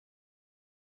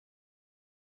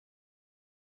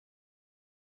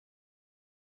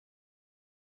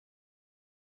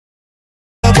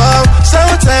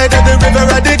outside of the river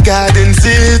at the garden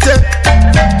city.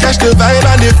 Catch the vibe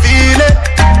and the feeling.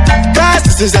 Guys,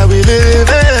 this is how we live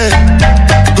it.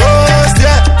 Ghost,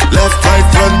 yeah. Left, right,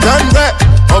 front and back.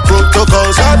 Up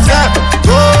protocols upstep.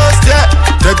 Ghost, yeah.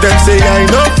 Tell them say I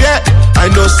know yet. I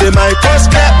know say my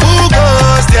post get. Who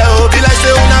goes, yeah. Oh, be like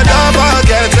say una don't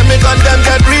forget. Say me gun them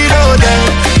get reloaded.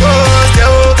 Ghost, yeah.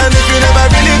 Oh, and if you never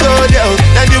really go there,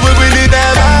 then you will really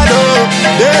never know.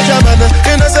 Deja man,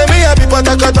 you know say me happy but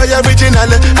I got my original.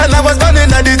 And I was born in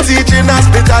the teaching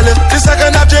hospital. The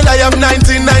 2nd of July of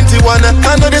 1991.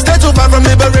 I know this not too far from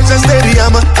Liberation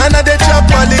Stadium. And I dey chop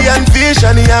molly and fish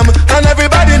and yam. And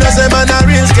everybody knows say man a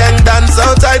real skank dance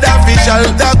outside official.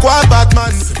 That qua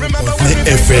Batman. Remember when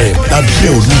FM lábẹ́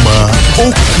Olúmọ ó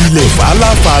kilẹ̀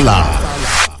fàlàfàlà.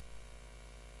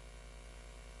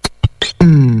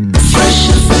 Fresh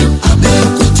FM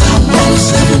Abẹ́òkúta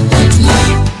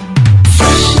 107.9.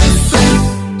 Fresh FM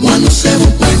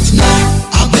 107.9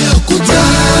 Abẹ́òkúta.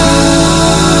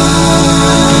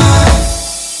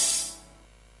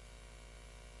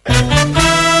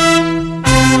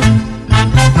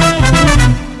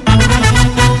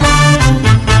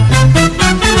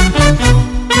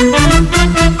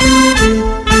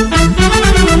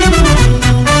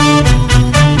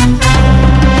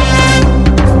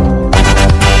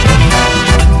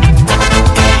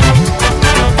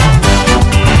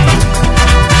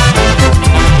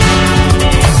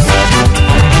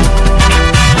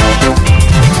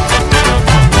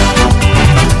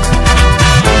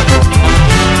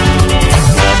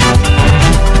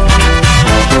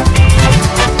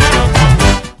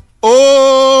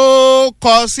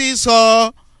 kọ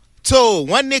sísọ tó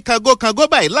wọ́n ní kango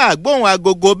báyìí láàgbóhùn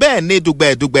agogo bẹ́ẹ̀ ni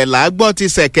dùgbẹ̀dùgbẹ̀ làágbọ́n ti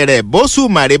ṣẹ̀kẹ̀rẹ̀ bóṣù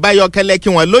màrè báyọ̀kẹ́lẹ́ kí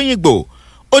wọ́n lóyìnbó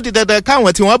ó di dandan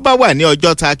káwọn tí wọ́n bá wà ní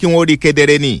Ọjọ́ta kí wọ́n rí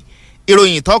kedere ni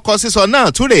ìròyìn tó kọ sísọ náà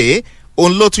túrè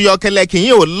òun ló tún yọkẹ́lẹ́ kí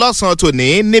yín ò lọ́sàn-án tòní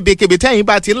níbikíbi tẹ́yìn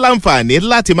bá ti láǹfààní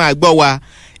láti máa gbọ́ wa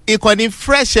ìkànnì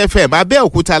Fresh FM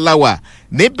Abẹ́òkúta láwà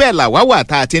níbẹ̀ làwá wà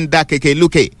tá a ti ń dá kéke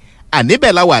lúkè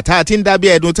àníbẹ̀ làwà tá a ti ń dá bí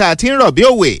ẹdun tá a ti ń rọ̀ bí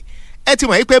òwe ẹ ti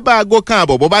mọ̀ yí pé bá aago kan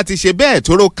àbọ̀bọ̀ bá ti ṣe bẹ́ẹ̀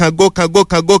tóró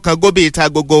kango bíi ta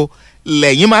gogo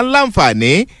lẹ́yìn máa ń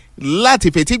láǹfààní láti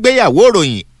fetí gbéyàwó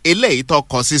ròyìn eléyìí tó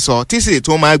kọ sísọ tí sì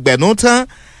tún máa gbẹ̀nú tán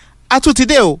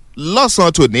atútidé o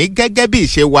lọ́sàn-án tòní gẹ́gẹ́ bí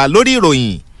ìṣe wa lórí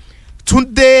ìròyìn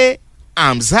Túndé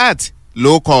Hamzat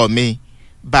ló kọ mi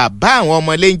bàbá àwọn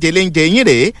ọmọ léńjẹ yín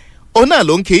rèé òun náà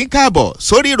ló ń kí í káàbọ̀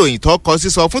sórí ìròyìn tó kọ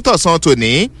sísọ fún tọ̀sán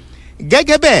tòní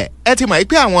gẹ́gẹ́ bẹ́ẹ̀ ẹ ti mọ̀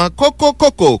pé àwọn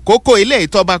kókó ilé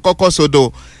ìtọ́ba kọ́kọ́ sodo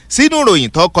sínú ìròyìn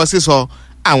tó kọ sísọ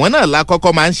àwọn náà la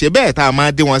kọ́kọ́ máa ń ṣe bẹ́ẹ̀ tá a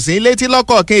máa dí wọn sí létí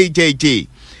lọ́kọ̀ọ̀kan ìjẹ́ìjẹ́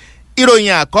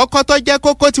ìròyìn àkọ́kọ́ tó jẹ́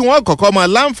kókó tí wọ́n kọ́kọ́ mọ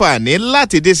láǹfààní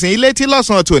láti dí sí létí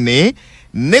lọ́sàn-án tòní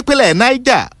nípínlẹ̀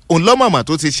Niger òun lọ́mọ̀mọ̀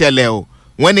tó ti ṣẹlẹ̀ o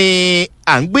wọ́n ní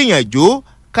à ń gbìyànjú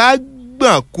ká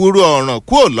gbọ̀n kúrò ọ̀ràn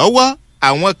kúrò lọ́wọ́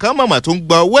àwọn kan mọ̀mọ̀ tó ń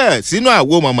gbọ́ owó ẹ̀ sínú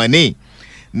àwo mọ̀mọ̀ ní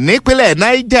nípínlẹ̀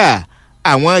Niger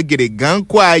àwọn gèrègán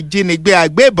kó ajínigbé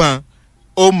agbébọn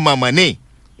ó mọ̀mọ̀ ní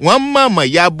wọ́n mọ̀mọ̀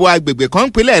ya bo agbègbè kan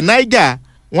pínlẹ̀ Niger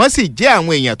wọ́n sì jẹ́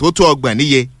àwọn èèyàn tó tó 30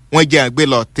 níye wọ́n jẹ́ àgbé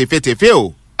lọ tẹ̀fẹ̀tẹ̀fẹ̀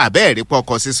o àbẹ́ẹ̀rí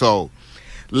pọkọ sísọ o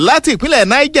láti ìpínlẹ̀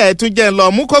Niger ẹ̀ tún jẹ́ lọ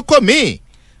mú kókó míì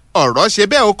ọ̀rọ̀ ṣe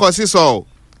bẹ́ẹ̀ ó kọ sísọ o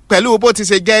pẹ̀lú bó ti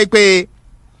ṣe jẹ́ pé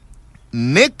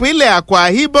nípínlẹ̀ Akwa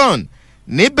Ibom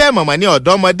níbẹ̀ mọ̀mọ̀ ní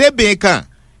ọ̀dọ́mọdébìnrin kan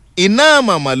iná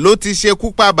mọ̀mọ̀ ló ti ṣekú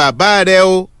pa bàbá rẹ̀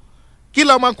o kí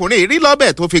lọmọkùnrin rí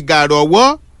lọ́bẹ̀ tó fi gàrọ̀ ọwọ́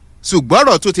ṣùgbọ́n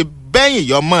ọ̀rọ̀ tó ti bẹ́yìn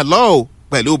yọmọ lọ́ọ̀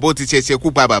pẹ̀lú bó ti ṣe ṣekú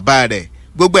pa bàbá rẹ̀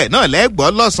gbogbo ẹ̀ náà lẹ́gbọ́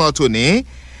lọ́sàn-án tòní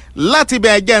láti bẹ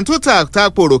ẹjẹ́ tó ta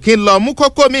pòrò kí n lọ mú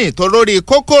kókó mi tó lórí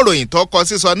kókó ròyìn tó kọ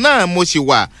sísọ náà mo sì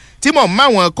wà tí mò ń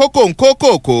máwọn kókó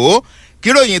kí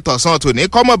ròyìn tọ̀sán tòní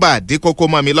kọ́mọ́bà dín kókó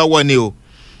mọ́ mi lọ́wọ́ ni o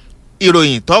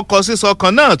ìròyìn tó kọ sísọ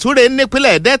kan náà túre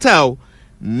nípínlẹ̀ Delta o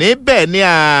níbẹ̀ ni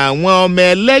àwọn ọmọ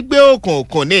ẹlẹ́gbẹ́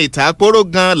òkùnkùn ní ìtàkóró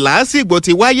gan lásìgbò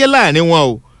ti wáyé láàrin wọn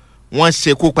o wọ́n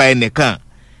ṣekú pa ẹnìkan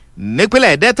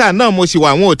nípínlẹ̀ Delta náà mo sì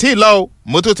wà wọn ò tí ì lọ o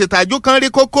mo tún ti tajú kan rí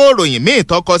kókó ròyìn míì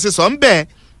tọkọ sísọ ń bẹ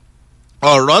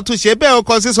ọ̀rọ̀ tún ṣe bẹ́ẹ̀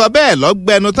ọkọ sísọ bẹ́ẹ̀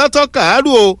lọ́gbẹ́nu tọ́tọ́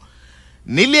kàárù o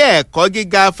nílé ẹ̀kọ́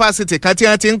gíga fásitì kan tí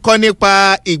wọ́n ti ń kọ́ nípa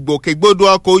ìgbòkègbodò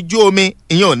ọkọ̀ ojú omi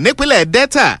ìyẹn nípínlẹ̀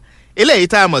Delta eléyìí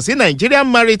tá a mọ̀ sí Nigerian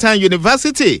Maritime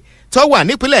University tó wà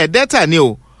nípínlẹ̀ Delta ni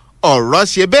o ọ̀rọ̀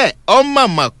ṣe bẹ́ẹ̀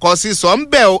ọmọọmọ kọ sísọ ń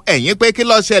bẹ̀ o ẹ̀yìn pé kí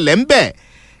ló ṣẹlẹ̀ ń bẹ̀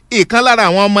ìkan lára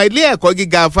àwọn ọmọ ilé ẹ̀kọ́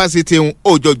gíga fásitì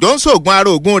òjòjò ń ṣògùn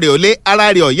ara ògùn rẹ̀ ò lé ara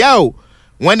rẹ̀ ọ̀yá o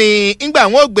wọ́n ní ńgbà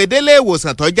wọn ò gbèdé ilé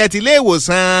ìwòsàn tó jẹ́ ti ilé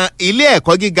ìwòsàn ilé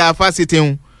ẹ̀kọ́ gíga fásitì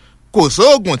kò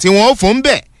sóògùn tí wọ́n fún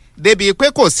bẹ̀ débi pé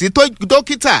kò sí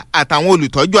dókítà àtàwọn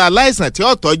olùtọ́jú aláìsàn tí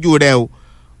ó tọ́jú rẹ̀ o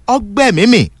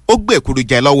ọgbẹ́mímì ó gbèkúrú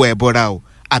jẹ lọ́wọ́ ẹ̀bọra o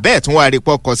àbẹ́ẹ̀ tún wá rí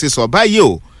pọkọ sísọ báyìí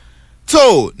o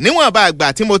tó níwọ̀n bá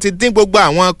àgbà tí mo ti dín gbogbo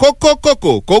àwọn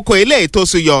kókó ilé tó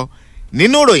suyọ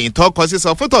nínú ìròyìn tó kọ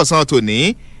sísọ fún tọ̀sán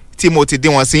tòní tí mo ti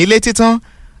dín wọn sí ilé títán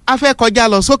a fẹ́ kọjá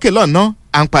lọ sókè lọ́nà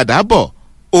à ń padà bọ̀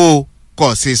ó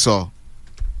kọ sísọ.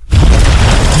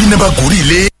 bí náà bá gorí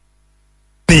ilé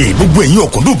ní gbogbo ẹ̀yin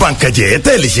ọ̀kúndùn bá ń kẹjẹ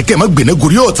tẹ́ ẹ lè ṣe kẹ́ ẹ má gbẹ̀nẹ́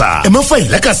gorí ọ̀tà ẹ má fa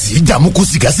ìlàkàsí jàmúkú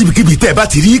sìgá síbikíbi tẹ́ ẹ bá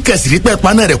ti rí kẹsìrì pẹ́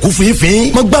paná rẹ̀ kú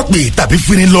fínfín má gbà pé tàbí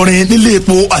fínni lọrin nílé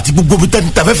epo àti gbogbo bí tẹ́ni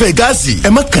tafẹ́fẹ́ gáàsì ẹ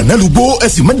má kànáà lùgbó ẹ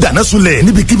sì má dáná sunlẹ̀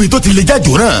níbikíbi tó ti lè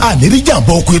jájò náà àníri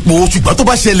jàǹbá ọkọ̀ epo ṣùgbọ́n tó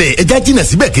bá ṣẹlẹ̀ ẹ já jìnà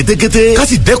síbẹ̀ kétékété ká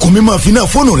sì dẹ́kun mímọ́ fínà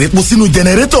fóònù rẹ̀ epo sínú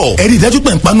jẹnẹrétọ̀ ẹ rí dájú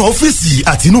pé ń paná ọ́fíìsì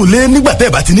àti inú ilé nígbà tẹ́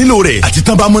ẹ bá ti nílò rẹ̀ àti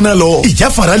tán bá múná lọ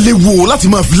ìjáfara léwu láti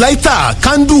máa fi láìtà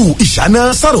kándù ìṣáná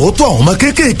sáròótọ́ àwọn ọmọ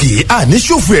kéékèèké àní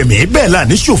ṣòfò ẹ̀mí bẹ́ẹ̀ la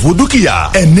ní ṣòfò dúkìá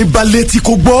ẹni bá létí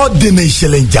kó gbọ́ dènà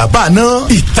ìṣẹ̀lẹ̀ ìjàmbá náà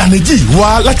ìtanijí wá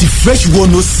láti fresh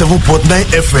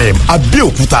 107.9 FM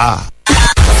Abẹ́òkúta.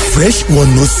 fresh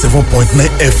 107.9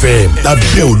 FM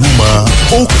lábẹ́ Olúmọ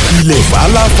ó kilẹ̀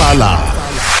fàlàfàlà.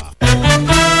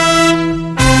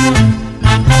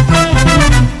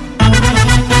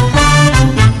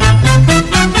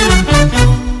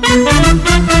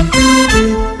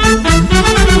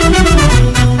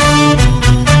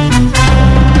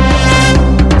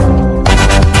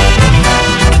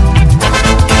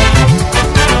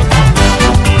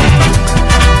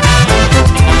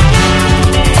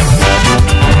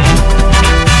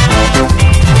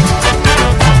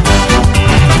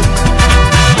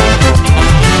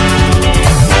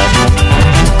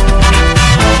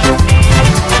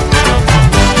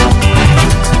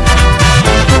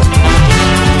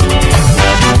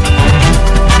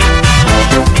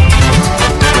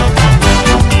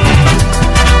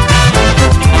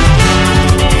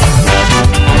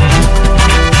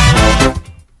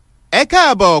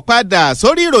 káàbọ̀ padà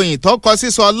sórí ìròyìn tó kọ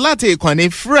sísọ láti ìkànnì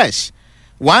fresh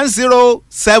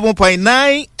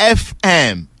 107.9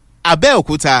 FM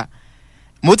Abẹ́òkúta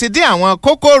mo ti dín àwọn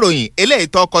kókó ìròyìn eléyìí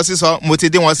tó kọ sísọ mo ti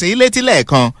dín wọn sí ilé tí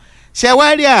lẹ́ẹ̀kan ṣe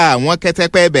wá rí àwọn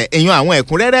kẹtẹpẹ ẹbẹ èèyàn àwọn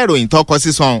ẹ̀kúnrẹ́rẹ́ ìròyìn tó kọ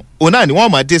sísọ òun náà ni wọ́n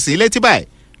mọ̀ dé sí ilé tí báyìí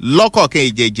lọ́kọ̀ọ̀kan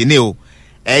ìjèjì ni o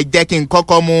ẹ jẹ́ kí n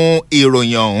kọ́kọ́ mú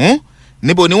ìròyìn ọ̀hún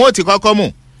níbo ni wọ́n ti kọ́kọ́ mú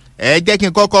ẹ jẹ́ kí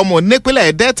n kọ́kọ́ mú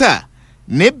nípínlẹ̀ Delta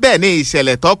níbẹ̀ ni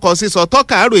ìṣẹ̀lẹ̀ tọkọ sísọ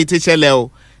tọ́kàárò ti ṣẹlẹ̀ o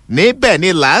níbẹ̀ ni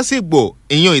làásìgbò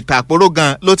ìyún ìtàkùrọ̀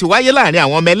gan ló ti wáyé láàrin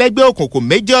àwọn ọmọ ẹlẹ́gbẹ́ òkùnkùn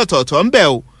méjì ọ̀tọ̀ọ̀tọ̀ ńbẹ̀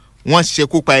o wọ́n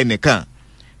ṣekú pa ẹnìkan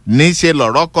níṣe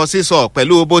lọ̀rọ̀ kọ sísọ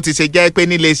pẹ̀lú bó ti ṣe jẹ́ pé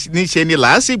níṣe ni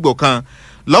làásìgbò kan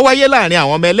ló wáyé láàrin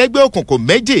àwọn ọmọ ẹlẹ́gbẹ́ òkùnkùn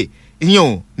méjì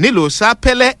ìyún nílùú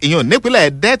Sápẹ́lẹ́ ìyún nípínlẹ̀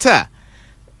Delta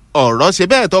ọ̀rọ̀ ṣe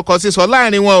bẹ́ẹ̀ tọkọ sísọ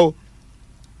láàrin wọn o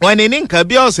wọ́n ní nǹkan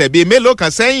bí ọ̀sẹ̀ bíi mélòó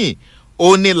kan sẹ́yìn ó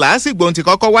ní làásìgbò ti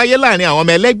kọ́kọ́ wáyé láàrin àwọn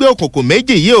ọmọ ẹlẹ́gbẹ́ òkùnkùn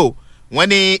méjì yìí o wọ́n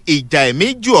ní ìjà ẹ̀mí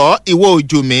jù ọ́ ìwọ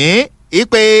ojú mi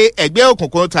ìpè ẹgbẹ́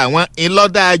òkùnkùn tàwọn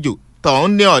ńlọ́dáàjò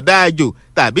tọ̀hún ní ọ̀dáàjò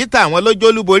tàbí tàwọn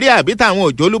lójólúborí àbí tàwọn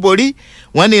òjólúborí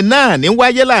wọ́n ní náà ní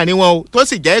wáyé láàrin wọn o tó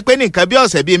sì jẹ́ pé nìkan bí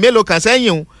ọ̀sẹ̀ bíi mélòó kan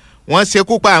sẹ́yìn wọ́n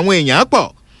ṣekú pa àwọn èèyàn pọ̀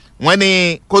wọ́n ní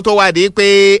kó tó wá di pé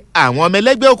àwọn ọmọ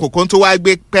ẹlẹ́gbẹ́ òkùnkùn tó wá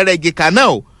gbé pẹ́rẹ́gì kaná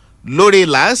o lórí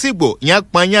làásìgbò yẹn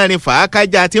pọn yánrin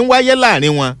fàákájà tí ń wáyé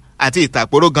láàrin wọn àti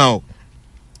ìtàkùrọ̀ gan o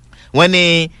wọ́n ní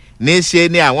níṣe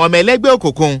ni àwọn ọmọ ẹlẹ́gbẹ́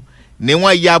òkùnkùn ni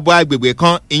wọ́n ya bo agbègbè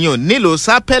kan ìyún nílùú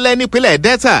Sápẹ́lẹ́ nípínlẹ̀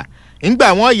Delta ńgbà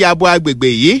wọ́n ya bo agbègbè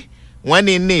yìí wọ́n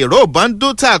ní ìró bọ́ńdú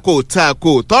tàkò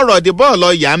tọrọ di bọ́ọ̀lù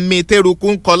ọ̀yà ń mi tẹ́rùkù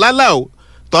ń kọ lálá o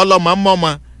tọ́lọ́mọ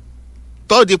mọ́mọ́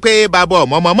tó di pé bàbá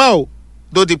ọmọ mọ́mọ́ o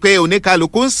tó di pé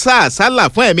oníkálukú ń sá àsálà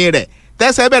fún ẹ̀mí rẹ̀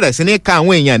tẹ́sẹ̀ bẹ̀rẹ̀ sí ní ka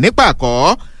àwọn èèyàn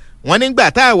nípàkọ́ wọ́n nígbà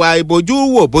tá àwa ìbojú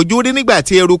wò bójú rí nígbà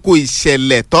tí eruku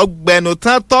ìṣẹ̀lẹ̀ tó gbẹnu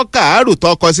tán tọ́ka àrù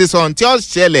tọkọ sísọ tí ó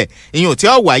ṣẹlẹ̀ ìyún tí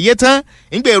ó wáyé tán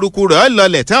nígbà eruku rẹ̀ ó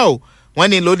lọlẹ̀ tán o wọ́n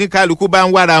ní lóníkálukú bá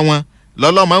ń wára wọn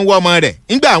lọ́lọ́mọ ń wọ́ ọmọ rẹ̀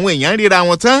nígbà àwọn èèyàn ríra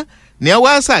wọn tán ni wọ́n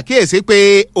wá ṣàkíyèsí pé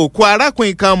òkú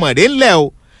arákùnrin kan mọ̀rẹ́ ńlẹ̀ o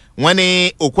wọ́n ní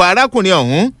òkú arákùnrin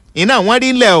ọ̀hún iná wọn rí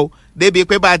ńlẹ̀ o débi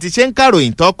pé bá a ti ṣe ń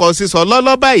kàròyìn tọkọ sísọ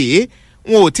lọ́lọ́ báyìí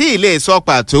wọn ò tí ì lè sọ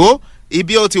pàtó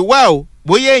ibi ó ti wá o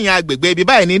bóyá èèyàn agbègbè ibi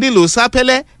báyìí ní nílùú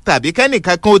Sápẹ́lẹ́ tàbí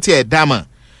kẹ́nìkan kan ó tiẹ̀ dámọ̀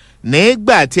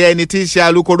nígbà tí ẹni tí í ṣe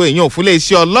alukoro èèyàn fún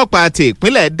iléeṣẹ́ ọlọ́pàá ti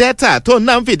ìpínlẹ̀ Delta tó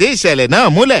náà ń fìdí ìṣẹ̀lẹ̀ náà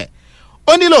múlẹ̀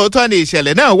ó ní lóòótọ́ ni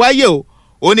ìṣẹ̀lẹ̀ náà wáyé o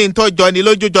ó ní tó jọ ní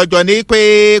lójú jọjọ ní pé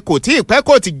kò tí ì pẹ́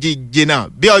kò ti jìnnà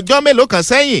bí ọjọ́ mélòó kan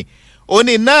sẹ́yìn ó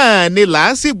ní náà ni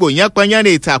làásìgbò yẹn pọnyán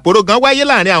ní ìtàkùrọ̀ gan wáyé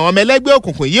láàrin àwọn ọmọ ẹlẹ́gbẹ́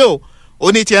òkùnkùn yìí o ó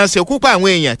ní tí wọ́n ṣekú pa àwọn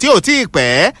èèyàn tí ò tí ì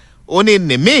pẹ́ ó ní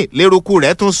nìmí lérúkú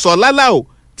rẹ̀ tún sọ lálá o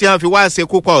tí wọ́n fi wá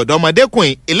ṣekú pa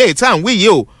ọ̀dọ́mọdékùnrin eléyìí tá à ń wí yìí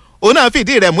o ó náà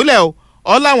fìdí rẹ̀ múlẹ̀ o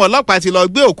ọ láwọn ọlọ́pàá ti lọ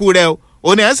gbé òkú rẹ̀ o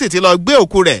ó ní ẹ̀ sì ti lọ gbé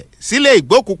òkú rẹ̀ sílé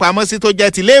ìgbókùpamọ́sí tó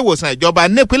jẹ́ tilé ìwòsàn ìjọba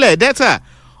nípínlẹ̀ Delta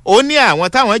ó ní àwọn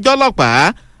táwọn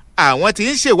jọ́lọ́pàá àwọn tí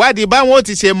ń ṣèwádìí báwọn ó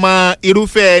ti ṣe mọ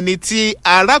irúfẹ́ ẹni tí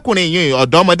arákùnrin yìí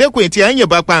ọ̀dọ́mọdékùnrin tí ń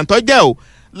yìnbọn pàǹtọ́ jẹ́ o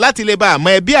láti lè bá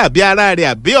àmọ́ ẹbí àbí ara rẹ̀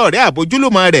àbí ọ̀rẹ́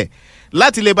àbójúlùmọ̀ rẹ̀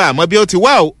láti lè bá àmọ́ bí ó ti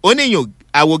wá o oníyùn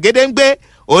àwògede ń gbé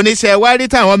oníṣẹ́ wárí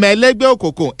táwọn ọmọ ẹlẹ́gbẹ́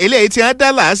òkùnkùn eléyìí tí wọ́n dá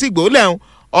làásìgbò lẹ́hùn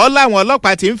ọ́ láwọn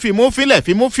ọlọ́pàá ti ń fimú fílẹ̀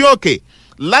fimú fí òkè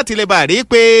láti lè bá rí i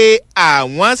pé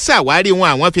àwọn ṣàwárí wọn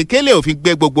àwọn fi kélé òfin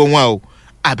gbé gbogbo wọn o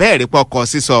àbẹ́ẹ̀rí pọkọ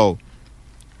sísọ o.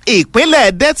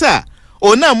 ìpínlẹ̀ Delta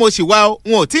òun náà mo sì wá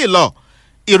wọn ò tí ì lọ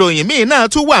ìròyìn míì náà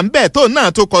tún wà ńbẹ̀ tó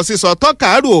náà tó kọ sísọ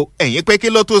tọ́kàárù o ẹ̀yìn pé kí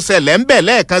ló tún ṣẹlẹ̀ ńbẹ̀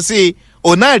lẹ́ẹ̀kan sí i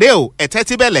òun náà rèé o ẹ̀tẹ́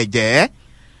tí bẹ̀lẹ̀ jẹ́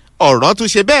ọ̀rọ̀ tún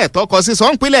ṣe bẹ́ẹ̀ tọkọ sísọ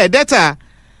ńpínlẹ̀ Delta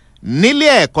nílé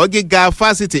ẹ̀kọ́ gíga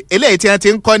fásitì eléyìí tí wọ́n ti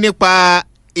ń kọ́ nípa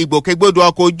ìgbòkègbodò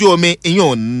ọkọ̀ ojú omi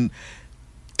ìyún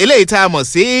eléyìí tá a mọ̀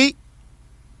sí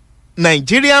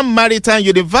Nigerian Maritime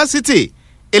University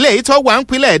eléyìí tó wà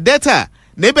ńpínlẹ̀ Delta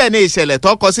níbẹ̀ ni ìṣẹ̀lẹ̀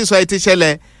tọkọ sísọ ẹ ti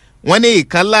ṣẹlẹ̀ wọ́n ní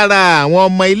ìkan lára àwọn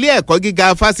ọmọ ilé ẹ̀kọ́ gíga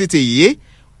fásitì yìí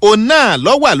òun náà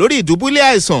ló wà lórí ìdùbúlẹ̀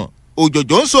àìsàn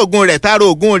òjòjò ń ṣògùn rẹ̀ tààrà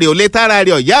ògùn rẹ̀ ò lè tààrà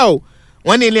rẹ̀ ọ̀yá o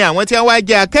wọ́n ní ilé àwọn tí wọ́n wá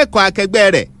jẹ́ akẹ́kọ̀ọ́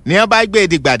akẹgbẹ́ rẹ̀ ni wọ́n bá gbé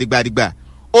dìgbàdìgbàdìgbà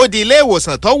ó di ilé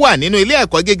ìwòsàn tó wà nínú ilé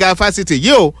ẹ̀kọ́ gíga fásitì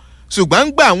yìí o ṣùgbọ́n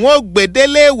gbà wọ́n gbé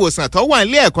délé ìwòsàn tó wà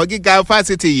nílé ẹ̀kọ́ gíga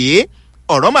fásitì yìí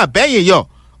ọ̀rọ̀ mà bẹ́yìn yọ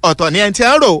ọ̀tọ̀ ni ẹni tí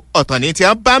wọ́n rò ọ̀tọ̀ ni tí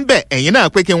wọ́n bá ń bẹ̀ ẹ̀yìn náà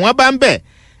pé kí wọ́n bá ń bẹ̀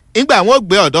nígbà wọ́n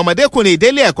gbé ọ̀dọ́mọdékùnrin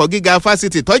ìdélé ẹ̀kọ́ gíga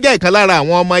fásitì tó jẹ́ ìkan lára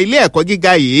àwọn ọmọ ilé ẹ̀kọ́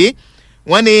gíga yìí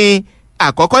wọ́n ní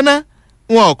àkọ́kọ́ ná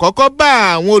wọn ò kọ́kọ́ bá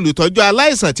àwọn olùtọ́jú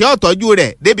aláìsàn tí ó tọ́jú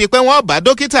rẹ̀ débi pé wọ́n bá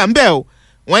dókítà ń bẹ̀ o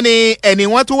wọ́n ní ẹni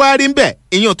wọ́n tún wá rí ń bẹ̀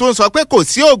ìyún tó ń sọ pé kò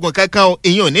sí oògùn kankan o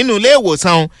ìyún nínú ilé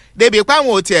ìwòsàn o débi pé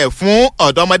àwọn ò tiẹ̀ fún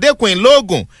ọ̀dọ́mọdékùnrin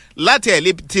lóògùn láti ẹ̀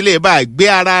ti lè bá gbé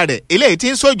ara rẹ̀ eléyìí tí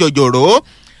ń sòjòjòrò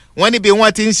wọ́n níbi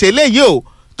wọ́n ti ń ṣe léyìí o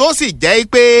tó sì jẹ́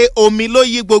pé omi ló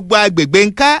yí gbogbo agbègbè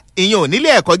ńká ìyún nílé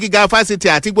ẹ̀kọ́ gíga fásitì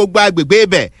àti gbogbo agbègbè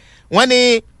ibẹ̀ wọ́n ní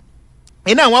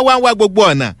iná wọn wá ń wá gbogbo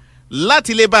ọ̀nà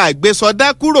láti lè bá gbé sọdá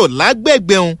kúrò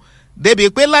lágbègbè òun débi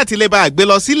pé láti lè bá gbé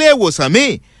lọ sílé ìwòsàn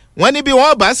míì wọ́n ní bí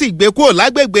wọ́n bá sì gbé kúrò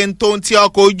lágbègbè tó ń ti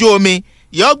ọkọ̀ ojú omi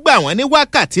yóò gbà wọ́n ní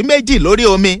wákàtí méjì lórí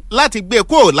omi láti gbé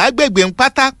kúrò lágbègbè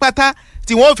pátápátá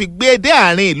tí wọ́n fi gbé dé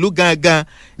àárín ìlú gangan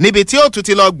níbi tí ó tún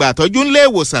ti lọ gbà tọ́jú ńlé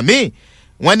ìwòsàn míì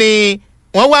wọ́n ní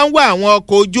wọ́n wá ń wá àwọn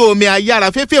ọkọ̀ ojú omi ayára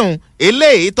fẹ́fẹ́ òun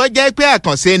eléyìí tó jẹ́ pé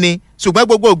àkànṣe ni ṣùgbọ́n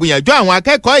gbogbo ìgbìyànjú àwọn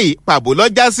akẹ́kọ̀ọ́ yìí pàbó ló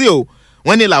já sí o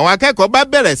wọ́n ní làwọn akẹ́kọ̀ọ́ bá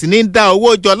bẹ̀rẹ̀ sí ní dá owó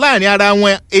jọ láàrin ara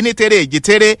wọn ẹni tèrè èjì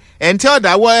tèrè ẹni tí ó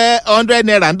dá 100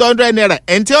 naira 100 naira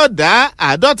ẹni tí ó dá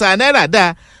 50 naira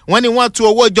dá wọ́n ní wọ́n tú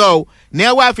owó jọ o ní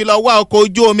ẹ wá fi lọ wá ọkọ̀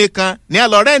ojú omi kan ní ẹ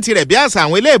lọ rẹ́ǹtì rẹ̀ bí àṣà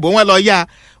àwọn ilé ìbò wọn lọ yá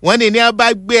wọ́n ní ẹ bá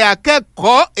gbé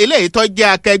akẹ́kọ̀ọ́ eléyìí tó jẹ́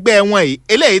akẹgbẹ́ wọn yìí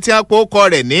eléyìí tí wọ́n pò kọ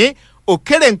rẹ̀ ní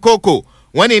Òkèrèǹkòkò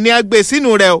wọ́n ní ẹ gbé sínú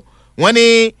rẹ̀ o wọ́n ní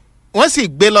wọ́n sì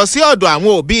gbé lọ sí ọ̀dọ̀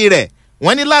àwọn òbí rẹ̀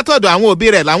wọ́n ní látọ̀dọ̀ àwọn òbí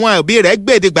rẹ̀ làwọn òbí rẹ̀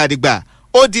gbé dìgbàdìgbà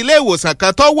ó di ilé ìwòsàn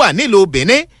kan tó wà nílùú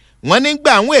Benin wọ́n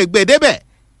nígbà àwọn ègbè débẹ̀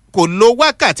kò lo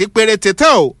wákàtí péréte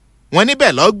tán o wọ́n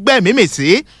níbẹ̀ lọ gbẹ̀mímì sí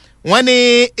wọ́n ní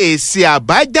èsì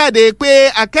àbájáde pé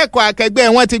akẹ́kọ̀ọ́ akẹgbẹ́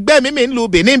wọn ti gbẹ̀mímì nílùú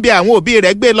Benin bí àwọn òbí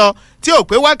rẹ̀ gbé lọ tí ò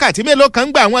pé wákàtí mélòó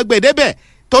kan gbà wọ́n gbé débẹ̀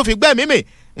tó fi gbẹ̀mímì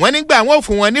wọ́n nígbà wọn ò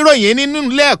fún wọn níròyìn nínú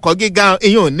ilé ẹ̀kọ́ gíga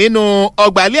ìyún nínú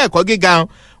ọgbà ilé ẹ̀kọ́ gíga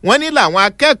wọ́n ní làwọn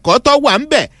akẹ́kọ̀ọ́ tó wà ń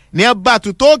bẹ̀ ní abatu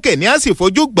tókè ní a sì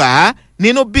fojú gbà á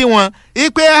nínú bí wọn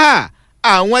ipe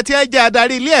àwọn tí wọ́n jẹ́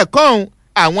adarí ilé ẹ̀kọ́ ọ̀hún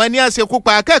àwọn ní a ṣekú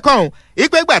pa akẹ́kọ̀ọ́ ọ̀hún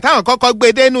ipe gbà táwọn kọ́kọ́ gbé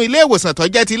dénú ilé ìwòsàn tó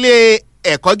jẹ́ ti ilé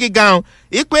ẹ̀kọ́ gíga ọ̀hún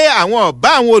ipe àwọn ọ̀bá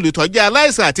àwọn olùtọ́jú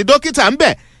aláìsàn àti dókítà ń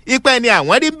bẹ̀ ipe ni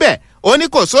àwọn rí ń bẹ̀ ó ní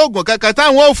kò sóògùn kankan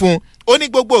táwọn ò fún ó ní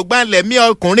gbogbo ìgbà lẹ̀mí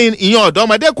ọkùnrin ìyẹn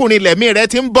ọ̀dọ́mọdékùnrin lẹ̀mí rẹ̀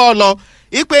ti ń bọ́ lọ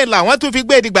ipe làwọn tún fi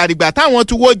gbé dìgbàdìgbà táwọn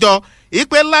tún wó jọ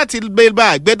ipe láti bá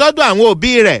àgbẹ̀dọ́dọ̀ àwọn òbí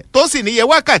rẹ̀ tó sì níye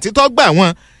wákàtí tó gbà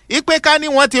wọ́n ipe ká ní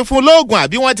wọ́n ti fún lóògùn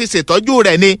àbí wọ́n ti ṣètọ́jú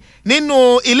rẹ̀ ni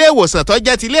nínú ilé ìwòsàn tó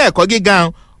jẹ́ ti ilé ẹ̀kọ́ gíga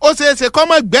ó ṣeéṣe kó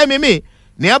má gbẹ́mímì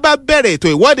ní a bá bẹ̀rẹ̀ ètò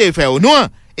ìwọ́de ìfẹ̀hónúhàn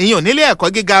ìyẹn nílé ẹ̀kọ́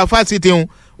gíga fásitì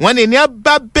wọn ni ní a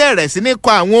bá bẹ̀rẹ̀ sí ní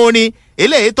kọ àwọn orin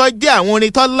eléyìí tó jẹ́ àwọn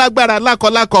orin tó lágbára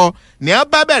lákọlákọ ní a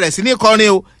bá bẹ̀rẹ̀ sí ní kọrin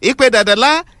o ipe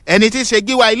dandanlá ẹni tí ṣe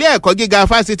gíwá ilé ẹ̀kọ́ gíga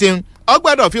fásitì ó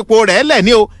gbọ́dọ̀ fipò rẹ̀ lẹ̀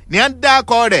ní o ní a ń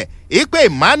dákọ rẹ̀ ipe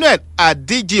Emmanuel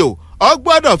Adigio ó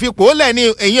gbọ́dọ̀ fipò lẹ̀ ní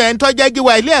èyàn ẹni tó jẹ́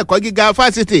gíwá ilé ẹ̀kọ́ gíga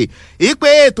fásitì ipe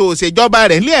ètò òṣèjọba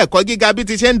rẹ̀ ilé ẹ̀kọ́ gíga bí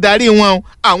ti ṣe ń darí wọn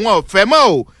àwọn ọ̀fẹ́ mọ́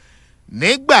o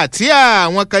nígbà tí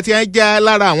àwọn kan ti ń já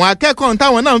lára àwọn akẹ́kọ̀ọ́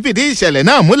táwọn náà ń fìdí ìṣẹ̀lẹ̀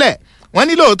náà múlẹ̀ wọ́n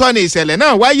ní lóòótọ́ ni ìṣẹ̀lẹ̀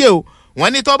náà wáyé o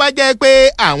wọ́n ní tó bá jẹ́ pé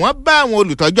àwọn bá àwọn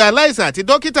olùtọ́jú aláìsàn àti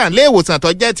dókítà ilé ìwòsàn tó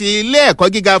jẹ́ ti ilé ẹ̀kọ́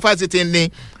gíga fásitì ni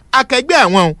akẹgbẹ́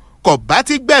àwọn kò bá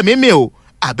ti gbẹ̀mí mi o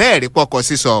àbẹ́ẹ̀rí pọkọ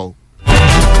sísọ o.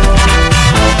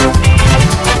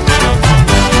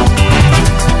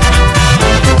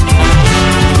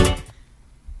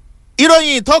 ìròyìn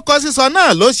ìròyìn tó kọ sísọ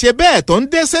náà ló ṣe bẹ́ẹ̀ tó ń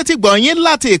dé sétígbọ̀n yín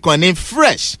láti ìkànnì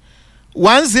fresh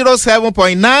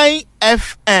 107.9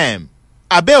 FM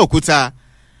Abẹ́òkúta.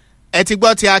 Ẹ ti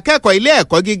gbọ́ ti akẹ́kọ̀ọ́ ilé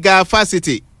ẹ̀kọ́ gíga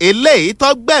fásitì eléyìí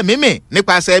tó gbẹ̀mímì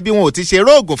nípasẹ̀ bí wọn ò ti ṣe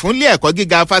róògùn fún ilé ẹ̀kọ́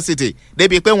gíga fásitì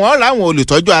débi pé wọ́n ra àwọn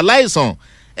olùtọ́jú aláìsàn.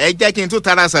 Ẹ jẹ́ kí n tún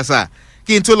tara ṣàṣà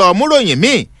kí n tún lọ múròyìn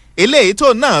míì eléyìí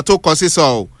tó náà tó kọ sísọ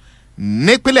o.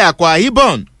 Nípínlẹ̀ Akwa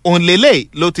Ibom òǹlélẹ̀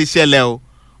ló ti ṣẹlẹ̀ o.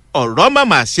 Ọ̀rọ̀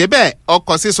màmá ṣe bẹ́ẹ̀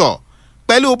ọkọ̀ sísọ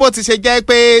pẹ̀lú bó ti ṣe jẹ́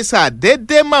pé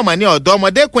ṣàdédé màmá ní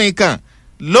ọ̀dọ́mọdékùnrin kan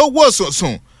ló wò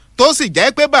sùnsùn tó sì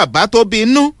jẹ́ pé bàbá tó bí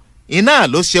inú iná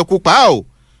ló ṣekú pa o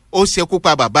ó ṣekú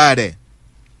pa bàbá rẹ̀.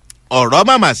 Ọ̀rọ̀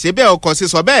màmá ṣe bẹ́ẹ̀ ọkọ̀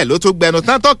sísọ bẹ́ẹ̀ ló tún gbẹnu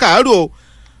tán tọ́ka àárò o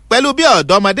pẹ̀lú bí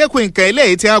ọ̀dọ́mọdékùnrin kan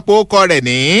eléyìí tí wọ́n po ọkọ rẹ̀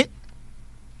ní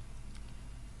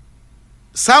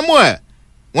Samuel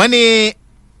wọ́n ní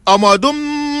ọmọ ọdún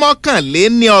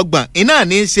 29 iná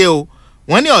ní í ṣe o.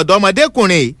 Wọ́n ní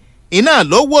ọ̀dọ́mọdékùnrin iná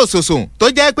ló wò sùnsùn tó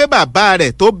jẹ́ pé bàbá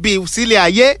rẹ̀ tó bí sílé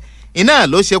ayé iná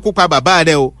ló ṣekú pa bàbá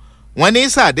rẹ̀ o. Wọ́n ní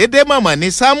ṣàdédé mọ̀mọ́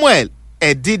ní Samuel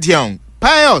Edidion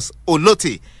Pius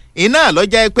Oloti iná ló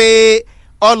jẹ́ pé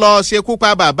ó lọ ṣekú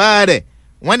pa bàbá rẹ̀.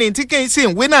 Wọ́n ní tí kìí sì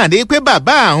ń wí náà ní pé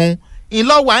bàbá àhún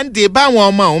ńlọ́wà ń de báwọn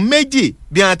ọmọ òun méjì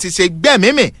bí wọ́n ti ṣe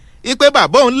gbẹ̀mímì ipe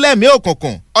bàbá òun lẹ́mìí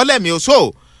òkùnkùn ọlẹ́mìí oṣó.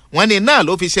 Wọ́n ní náà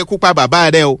ló fi ṣekú pa bàbá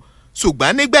rẹ̀ o.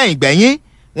 Ṣùgbọ́n nígbẹ̀yìngbẹ̀yìn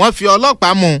wọ́n fi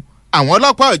ọlọ́pàá mú àwọn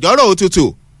ọlọ́pàá ọ̀jọ́rò òtútù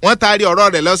wọ́n taari ọ̀rọ̀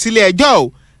rẹ̀ lọ sílé ẹjọ́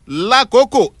o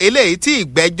lákòókò eléyìí tí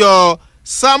ìgbẹ́jọ́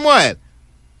Samuel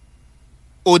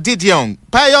Odidion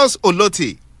Pius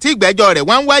Oloti tí ìgbẹ́jọ́ rẹ̀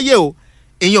wá ń wáyé o.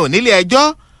 ìyẹn ò nílé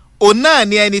ẹjọ́ òun náà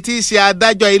ni ẹni tí í ṣe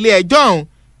adájọ́ ilé ẹjọ́ ọ̀hún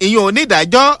ìyẹn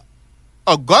onídàájọ́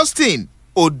Augustine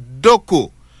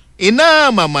Odoko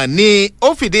iná màmá ni ó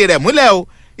fìdí rẹ̀ múlẹ̀ o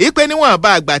ìpè níwọ̀n bá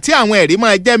àgbà tí àwọn ẹ̀rí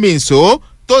máa jẹ́ mi nsò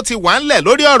tó ti wà ńlẹ̀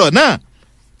lórí ọ̀rọ̀ náà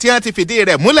tí wọ́n ti fìdí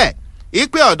rẹ̀ múlẹ̀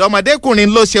ìpè ọ̀dọ́mọdékùnrin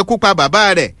ló ṣekú pa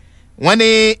bàbá rẹ̀. Wọ́n ní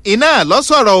iná lọ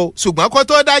sọ̀rọ̀ o ṣùgbọ́n kó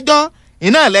tó dájọ́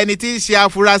iná lẹ́ni tí í ṣe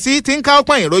afurasí tí ń ká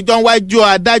ọ̀pọ̀ ìrójọ́ wájú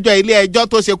adájọ́ ilé ẹjọ́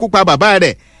tó ṣekú pa bàbá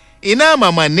rẹ̀. Iná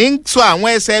màmá ní ń sọ àwọn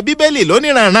ẹsẹ̀ bíbélì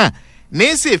lóníranran ní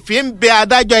sì fi ń bẹ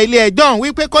adájọ́ ilé ẹjọ́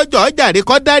wípé kọjọ́ jàre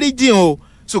kó dáríjì o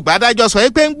ṣùgbọ́n adájọ́ sọ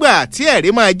pé ń gbà tí ẹ̀rí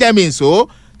máa jẹ́ mi nsò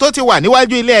tó ti wà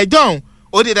níwájú ilé ẹjọ́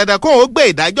ó di dandan kó o gbé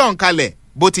ìdájọ́ kalẹ̀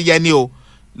bó ti yẹ ni o.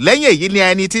 Lẹ́yìn èyí ni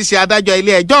ẹni tí í ṣe adájọ́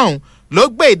ilé ẹjọ́ ọ̀hún ló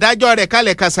gbé ìdájọ́ rẹ̀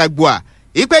kalẹ̀ kàṣàgbọ́à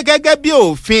ìpè gẹ́gẹ́ bí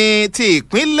òfin ti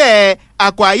ìpínlẹ̀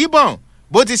Akwa Ibom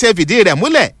bó ti ṣe fìdí rẹ̀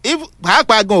múlẹ̀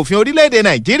pàápàá gan òfin orílẹ̀-èdè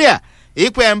Nàìjíríà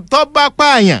ìpè tó bá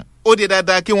pààyàn ó di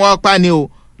dandan kí wọ́n pa ni o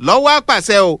lọ́wọ́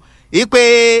àpàṣẹ o ìpè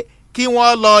kí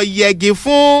wọ́n lọ yẹgi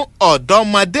fún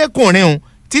ọ̀dọ́mọdékùnrin o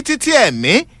títí tí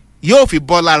ẹ̀mí yóò fi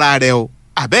bọ́ lára rẹ̀ o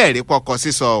àbẹ́ẹ̀rí pọkọ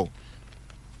sísọ o.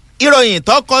 Ìròyìn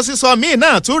tó kọ sísọ míì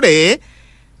náà tún rèé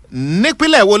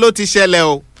nípínlẹ̀ wo ló ti ṣẹlẹ̀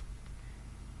o.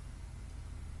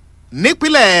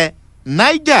 Nípínlẹ̀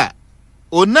Niger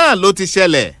òun náà ló ti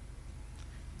ṣẹlẹ̀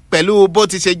pẹ̀lú bó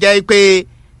ti ṣe jẹ́ pé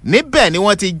níbẹ̀ ni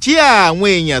wọ́n ti jí àwọn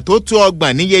èèyàn tó tó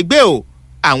 30 níye gbé o.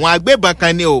 Àwọn agbébọn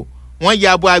kan ni o wọ́n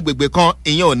ya bo agbègbè kan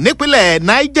ìyẹn ò nípínlẹ̀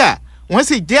Niger wọ́n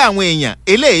sì jí àwọn èèyàn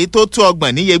eléyìí tó tó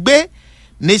 30 níye gbé.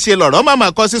 Níṣe lọ̀rọ̀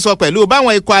màmá kọ sísọ pẹ̀lú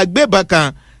báwọn ikọ̀ agbébọn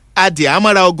kan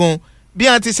adìámọ́ra ogun bí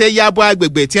wọ́n ti ṣe ya bo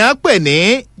agbègbè tí wọ́n pè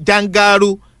ní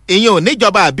Jangaru ìyẹn ò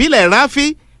níjọba àbílẹ̀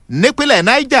Rafi nípínlẹ̀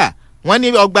Niger. Wọ́n ní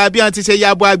ọgbà bí wọ́n ti ṣe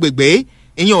ya bo agbègbè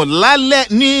ìyẹn ò lálẹ́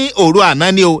ní òru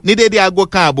àná ni o ní dédé aago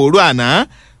kan àbọ̀ òru àná.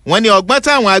 Wọ́n ní ọgbọ́n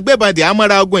táwọn agbébọn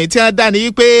dìámọ́ra ogun yìí tí wọ́n dá ní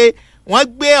wípé wọ́n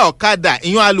gbé ọ̀kadà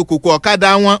ìyẹn alùpùpù ọ̀kadà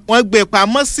wọ́n gbé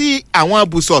pamọ́ sí àwọn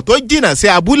ibùsọ̀ tó jìnnà sí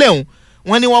abúlé òun.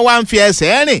 Wọ́n ní wọ́n wá ń fi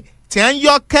ẹsẹ̀ rìn tí wọ́n ń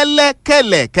yọ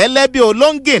kẹ́lẹ́kẹ́lẹ́ bí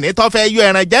olóńgìní tó fẹ́ yọ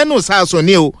ẹran jẹ́nu sàásùn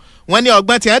ni o. Wọ́n ní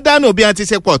ọgbọ́n tí wọ́n dánù bí wọ́n ti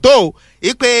ṣe pọ̀ tó o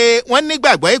ìpè wọ́n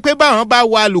nígbàgbọ́ ìpè báwọn bá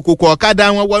wọ alùpùpù ọ̀kadà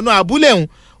wọn wọnú abúlé òun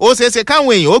ó ṣeéṣe káwọn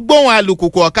èèyàn ó gbóhùn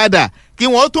alùpùpù ọ̀kadà kí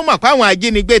wọ́n ó tún mọ̀ páwọn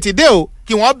ajínigbé ti dé o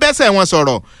kí wọ́n bẹ́sẹ̀ wọn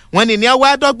sọ̀rọ̀. Wọ́n ní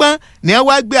wá dọ́gbọ́n ní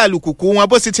wá gbé alùpùpù wọn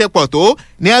bó sì ti pọ̀ tó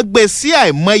ní wọ́n gbé sí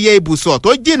àìmọye ibùsọ̀ tó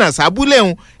jìnnà sábúlé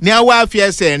òun ní wá fi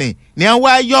ẹsẹ̀ rìn ní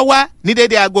wá yọ wá ní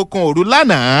dédé aago kan òru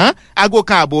lánàá aago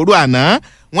kan àbọ̀ òru àná.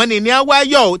 Wọ́n ní wá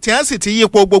yọ ò tí wọ́n sì ti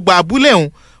yípo gbogbo abúlé òun.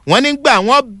 Wọ́n ní gbà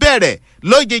wọ́n bẹ̀rẹ̀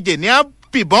lójijì ní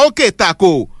fìbọn òkè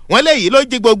tako wọ́n léyìí ló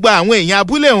jí gbogbo àwọn èèyàn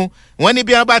abúlé òun. Wọ́n ní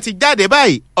bí wọ́n bá ti jáde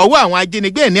báyìí ọwọ́ àwọn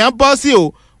ajínigbé ní wọ́n bọ́ sí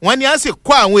o. Wọ́n ní wọ́n sì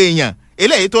kó àwọn èèyàn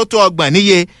eléyìí tó tó 30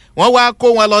 níye wọ́n wá kó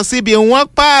wọn lọ síbi wọ́n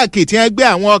páàkì tí wọ́n gbé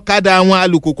àwọn ọ̀kadà wọn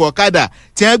alùpùpù ọ̀kadà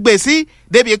tí wọ́n gbé sí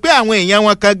débi pé àwọn èèyàn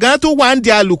wọn kan gan tó wà ń di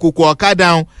alùpùpù ọ̀kadà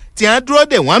wọn tí wọ́n dúró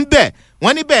dè wọ́n ń bẹ̀.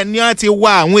 Wọ́n níbẹ̀ ni wọ́n ti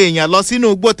wá àwọn èèyàn lọ sínú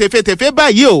igbó tefetefe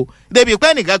báyìí o débi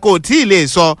pé nìkan kò tí ì lè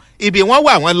sọ ibi wọ́n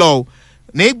wà wọ́n lọ o.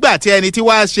 Nígbà tí ẹni tí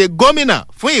wàá ṣe gómìnà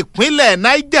fún ìpínlẹ̀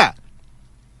Niger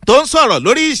tó ń sọ̀rọ̀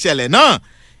lórí ìṣẹ̀lẹ̀ náà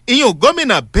ìyún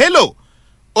gómìnà Bello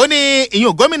ó ní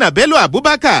ìyún gómìnà Bello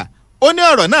Abubakar ó ní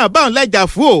ọ̀rọ̀ náà bá òun lẹ́jà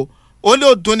fún ó ní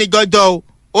ó dunni jọjọ o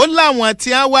ó láwọn tí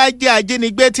wọ́n wá jẹ́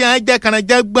ajínigbé tí wọ́n jẹ́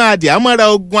kanajẹ́gbọ́n àdìámọ́ra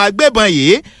ogun agbébọn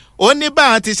yìí ó ní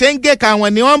báwọn ti ṣe ń gé ka wọn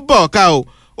ni wọ́n ń bọ̀ ká o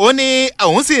ó ní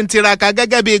òun sì ń tiraka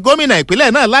gẹ́gẹ́ bí gómìnà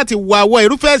ìpínlẹ̀ náà láti wawọ́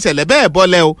irúfẹ́ ìṣẹ̀lẹ̀ bẹ́ẹ̀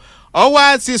bọ́lẹ̀ o ọwọ́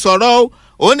sì sọ̀rọ̀ o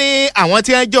ó ní àwọn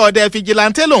tí wọ́n jẹ́ ọdẹ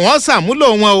fìjìláńtẹ́ lòun ó ṣàmúlò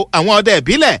wọn o àwọn ọdẹ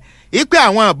ìbílẹ̀ ipe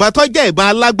àwọn ìbọn tó jẹ́ ìbọn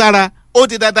alágbára ó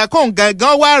di dandan kó ń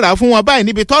gangan wá rà fún wọn báyìí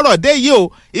níbi tọ́rọ̀ dé yìí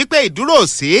o ipe ìdúró ò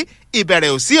sí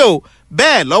ìbẹ̀rẹ̀ ò sí o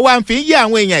bẹ́ẹ̀ lọ́wọ́ à ń fi yí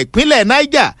àwọn èèyàn ìpínlẹ̀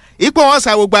Niger ipò wọn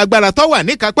sa gbogbo agbára tó wà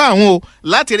níkápá àwọn o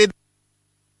láti rí.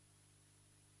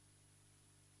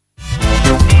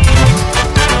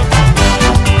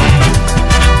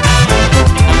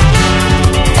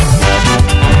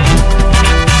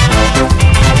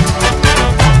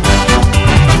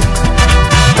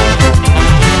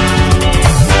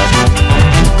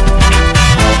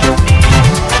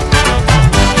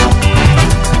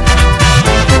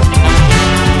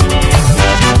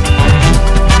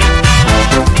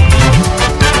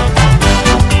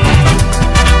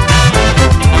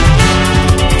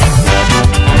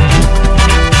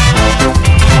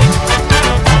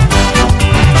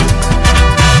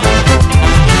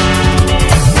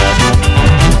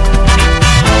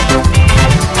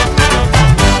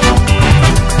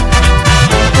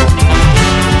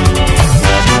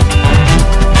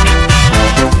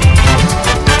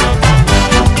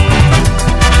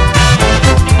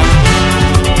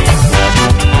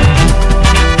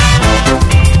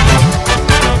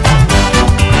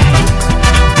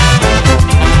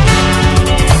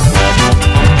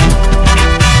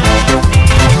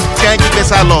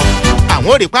 sá lọ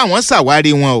àwọn ò rí pa àwọn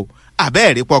ṣàwárí wọn o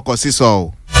àbẹ́ẹ̀ rí pọkọ sísọ o.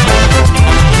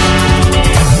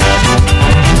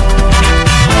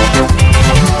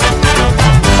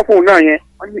 ọkùnrin náà yẹn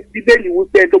bíbélì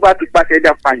wípé tó bá ti pàṣẹ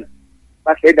ẹ̀dá pààyàn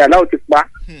pàṣẹ ẹ̀dá láò ti pa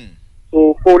so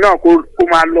fóun náà kó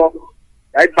máa lọ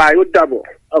láìpẹ́ yóò dàbọ̀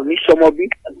ní sọmọbí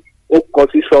ó kọ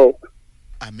sísọ o.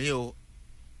 àmì o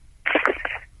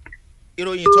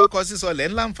ìròyìn tó kọ sísọ lẹ́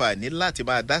ń láǹfààní láti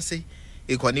máa dá sí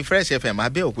ìkànnì Fresh FM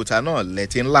Abẹ́òkúta náà lẹ́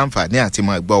ti ń láǹfààní àti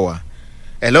máa gbọ́ wa.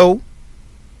 hello.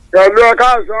 pẹ̀lú ẹ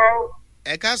káàsán.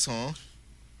 ẹ káàsán.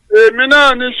 èmi náà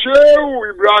ni Shehu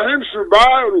Ibrahim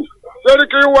Subairu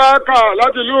sẹ́ríkì wákà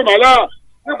láti ìlú Màlá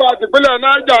nípa ìpínlẹ̀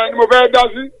Niger ni mo fẹ́ dá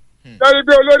sí. sẹ́rí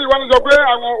bí olórí wa ń sọ pé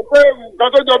àwọn pé nǹkan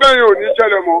tó jọ bẹ́ẹ̀ yẹn ò ní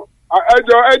ṣẹlẹ̀ mọ́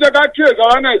ẹ jẹ́ ká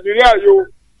kíyèsára Nàìjíríà yìí o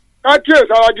ká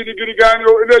kíyèsára gidigidi gan ni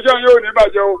iléeṣẹ́ yóò ní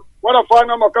bàjẹ́ o wọ́n lọ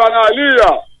fọ́nà mọ̀kànlá àlìyà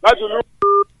láti ìlú.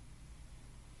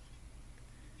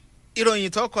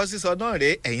 ìròyìn tó kọ sísọ náà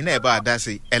rèé ẹ̀yin náà bá a dá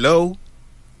sí. hello.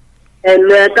 ẹ̀lú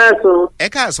ẹ káàsán. ẹ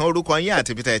káàsán orúkọ yín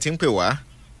àti peter ẹ ti ń pè wá.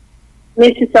 mi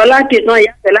ti sọ láti náà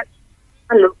yàtọ̀ láti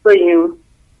máa lọ pé yẹn o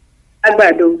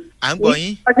àgbàdo. à ń gbọ́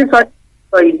yín. wọ́n ti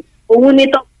sọ yìí òun ní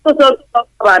tó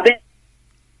bàbá bẹ́ẹ̀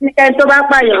níkẹ́ni tó bá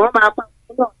pààyàn wọ́n máa pa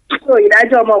òun náà tó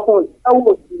ìdájọ́ ọmọkùnrin lọ́wọ́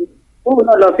òsì òun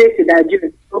náà lọ fèsì ìdájọ́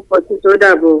rẹ̀ tó pọ̀ sí tó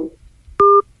dàbọ̀.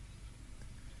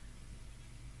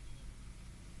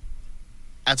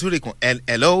 àtúrìkùn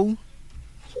hello.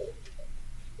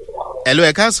 hello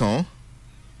ẹ káàsán.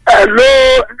 hello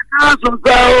ẹ káàsán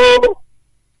sá o.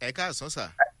 ẹ káàsán sá.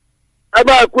 ẹ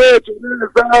bá kó ètò nínú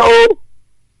sá o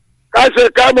ká ṣe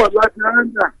kámọ̀ láti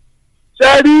rẹ́ńdà ṣe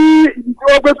rí ìdí tí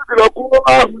wọ́n gbé tuntun lọ kó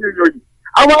àwọn èèyàn yìí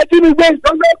àwọn ajínigbé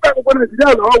ìtọ́jú ẹgbẹ́ gbogbo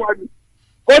Nàìjíríà lọ́wọ́ wa ni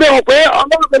kó dẹ̀ wọ́n pé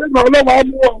ọlọ́run tẹ̀lé ìgbà ọlọ́run á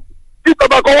mú wọn kí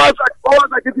ìjọba kan wá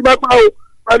ṣàkíyèsí bá pa o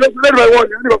pẹ̀lú ìpínlẹ̀ ìrọ̀ ìwọ̀n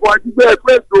ní ìbọ̀kọ̀ àjígbé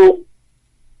ẹ̀kọ́ ètò.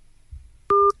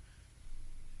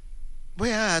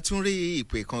 bóyá a tún rí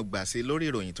ìpè kan gbà sí lórí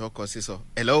ìròyìn tó kọ sísọ.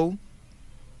 hello.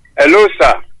 hello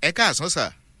sir. ẹ káàsán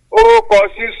sà. ó kọ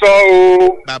sísọ o.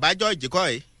 bàbá George kọ́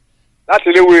ẹ. láti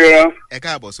léwu ìran. ẹ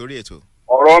káàbọ̀ sórí ètò.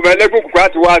 ọ̀rọ̀ ọmọ ẹlẹ́gbẹ̀kùn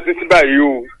láti wá sí síbà yìí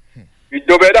o.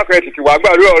 ìjọba ẹ̀dàkọ̀ ẹ̀ tètè wá gbà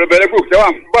lórí ọ̀rọ̀ ọmọ ẹlẹ́gbẹ̀kùn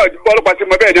tẹ́wọ̀n bọ́ọ̀lùpàá tí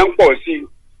mo bẹ́ẹ̀ ní ń pọ̀ sí i.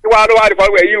 tí wàá lọ́wọ́ àdìpọ̀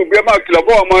ẹ̀ yìí bí ẹ máa kìlọ̀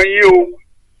fún ọmọ yín o.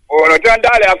 ọ̀rọ̀ tí wọ́n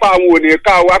dálẹ̀ apá àwọn ò ní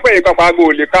ká o apá yìí pàpà àgbò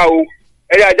ò lè ká o.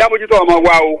 ẹ̀yà ajá mójútó ọmọ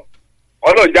wa o.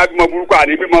 ọlọ́run já bímọ burúkú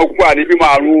àní bímọ kú àní bímọ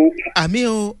àrùn. àmì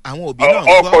o àwọn òbí náà ń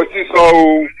gbọ́. ọkọ̀ sísọ o.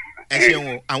 ẹ ṣeun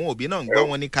o àwọn òbí náà ń gbọ́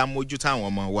wọn ní ká mójútó àwọn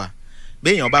ọmọ wa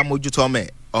béèyàn bá mójútó ọmọ ẹ̀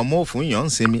ọmọ òfun yàn ń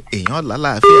sinmi èèyàn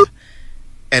lálàáfíà.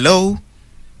 hello.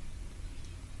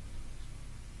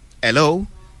 hello.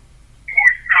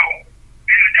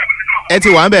 ẹ ti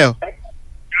wà ń bẹ̀ o.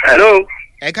 hello.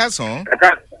 ẹ káàsán.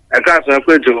 ẹ káàsán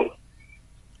pé jọ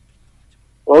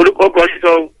orúkọ kan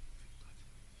sísọ.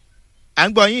 à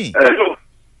ń gbọ́ yín.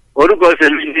 orúkọ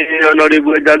ṣèlú ní ọlọ́rẹ́gbọ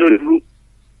ẹja lónìí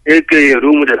aka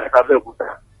rúmùdẹ̀ látàbẹ̀kúta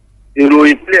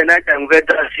ìròyìn ìpínlẹ̀ Niger ń fẹ́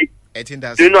dá sí. ẹ ti ń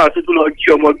dá sí. nínú àtúntò lọ jí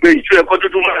ọmọ gbé ìṣú ẹ̀kọ́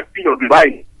tuntun máa gbìyànjú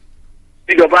báyìí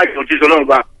níjọba àjọ tí sọlọ́run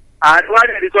bá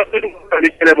àtiwájú ẹni sọ pé nígbà tí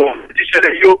ìṣẹ̀lẹ̀ bọ̀ ti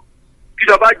ṣẹlẹ̀ yìí ó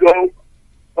kíjọba jọ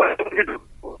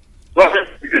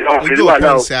ojú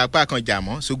òpó ń ṣe apá kan jà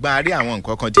mọ́ ṣùgbọ́n a rí àwọn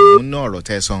nǹkan kan dìbò nínú ọ̀rọ̀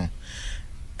tẹ̀sán.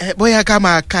 Bóyá ká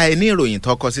máa ka ẹ ní ìròyìn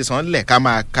tọkọ sísan ńlẹ̀ ká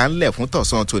máa ka ńlẹ̀ fún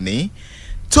tọ̀sán tòní.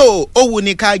 Tó ó wù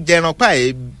ní ká jẹran pa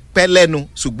ẹ pẹ́ lẹ́nu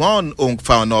ṣùgbọ́n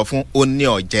òǹfà ọ̀nà fún òní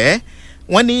ọ̀jẹ́.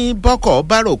 Wọ́n ní bọ́kọ̀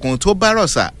báròkun tó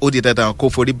bárọ̀sà ó di dandan kó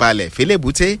forí balẹ̀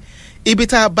fẹ́lẹ́bùté. Ibi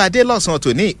tá a bá dé lọ́sàn-án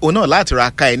tòní òun náà láti ra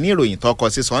ka ẹ ní ìròyìn tọkọ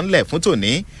sísan ńlẹ̀ fún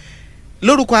tòní.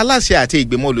 Lórúkọ aláṣẹ àti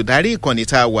ìgbìmọ̀ olùdarí ìkànnì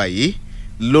tá a wà yìí,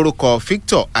 lórúkọ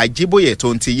Victor Ajíbóyè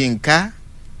tó ń ti Yínká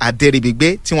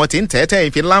Adéríbigbé tí wọ́n ti ń tẹ́tẹ́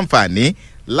ìfi láǹfààní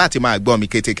láti máa gbọ́ mi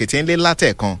ketekete ńlé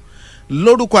látẹ̀kan.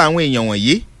 Lórúkọ àwọn èèyàn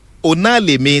wọ̀nyí ọ̀nà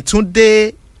lèmi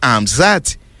Túndé Hamzat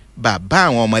bàbá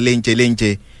àwọn ọmọ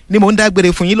léńjẹ ni mo ń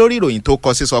dágbére fún yín lórí ìròyìn tó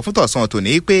kọ sísọ fún tọ̀sán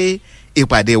tòní pé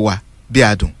ìpàdé wa bí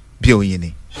adùn bí oyin ni.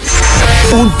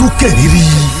 ó ń dún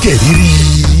kẹ̀rìírí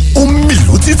ó ń mì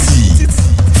lótìtì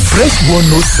Fresh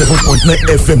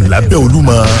 107.9 FM lábẹ́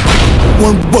Olúmọ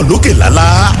wọ́n ń gbọ́ lókè lálá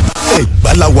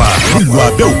Ẹ̀gbá la wà nílùú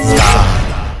Abẹ́òkúta.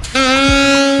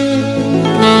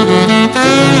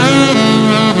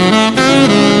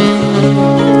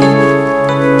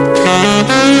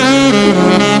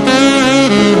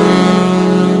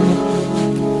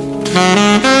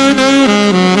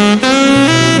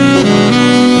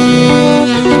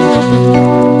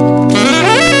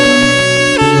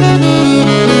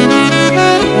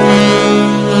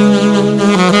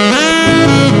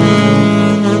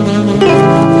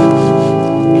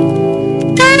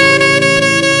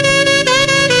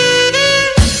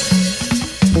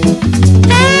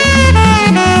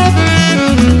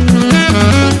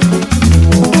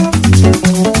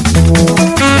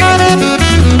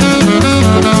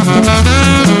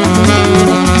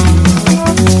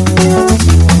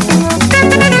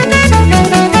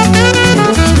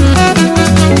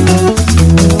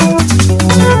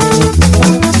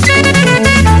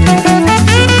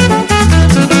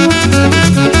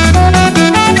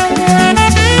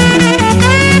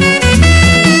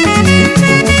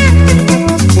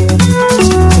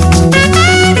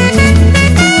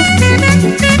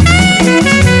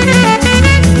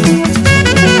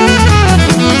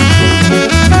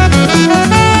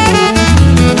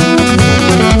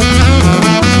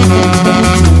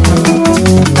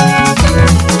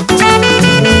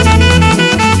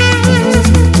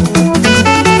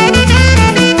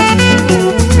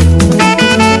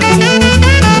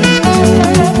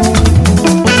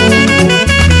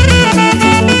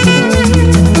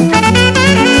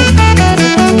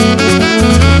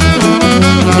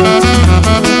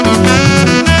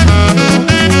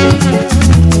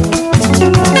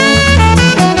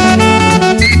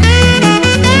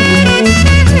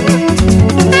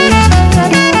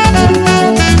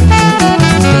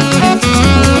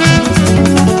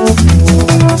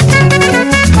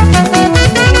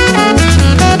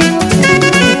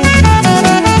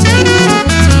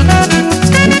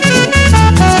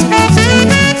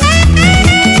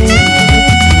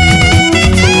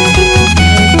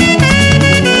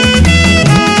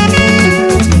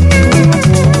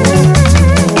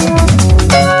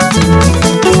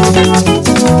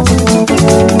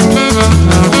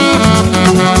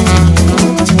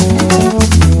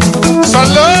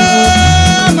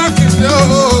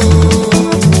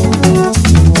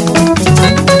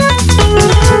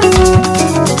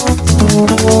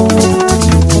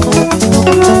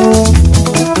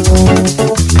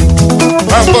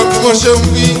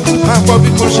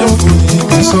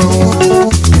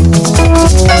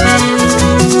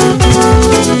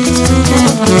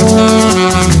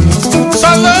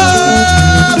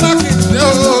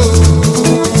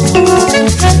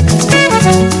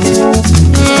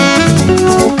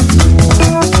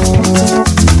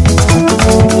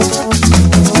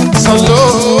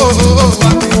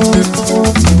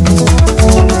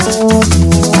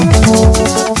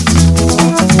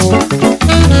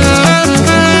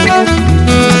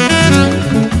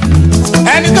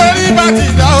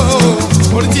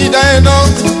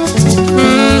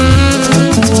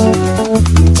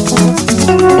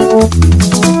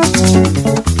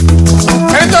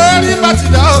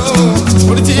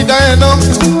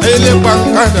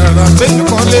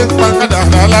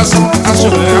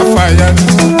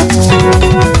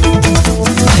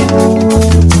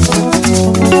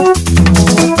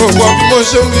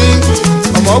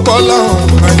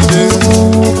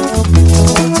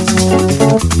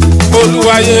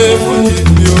 Olúwayé fún yìí.